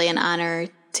really an honor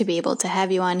to be able to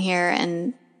have you on here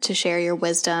and to share your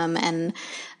wisdom. And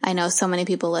I know so many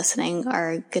people listening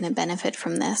are going to benefit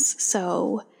from this.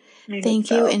 So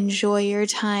thank you. Enjoy your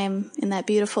time in that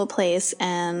beautiful place.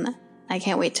 And I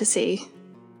can't wait to see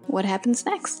what happens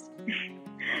next.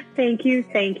 Thank you,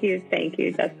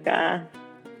 Jessica.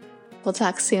 We'll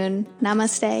talk soon.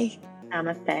 Namaste.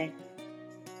 Namaste.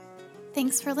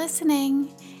 Thanks for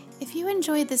listening. If you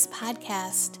enjoyed this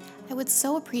podcast, I would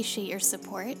so appreciate your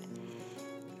support.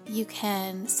 You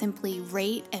can simply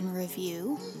rate and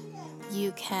review.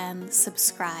 You can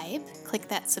subscribe. Click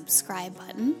that subscribe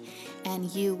button,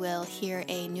 and you will hear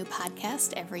a new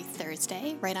podcast every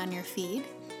Thursday right on your feed.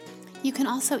 You can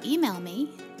also email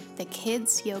me,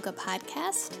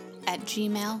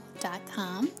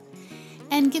 thekidsyogapodcast@gmail.com,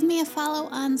 and give me a follow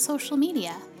on social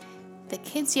media, The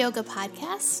Kids Yoga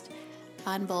Podcast,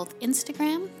 on both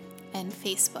Instagram and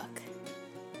Facebook.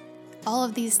 All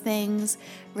of these things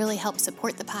really help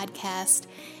support the podcast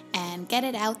and get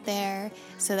it out there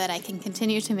so that I can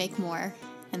continue to make more.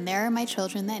 And there are my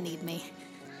children that need me.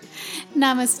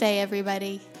 Namaste,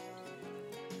 everybody.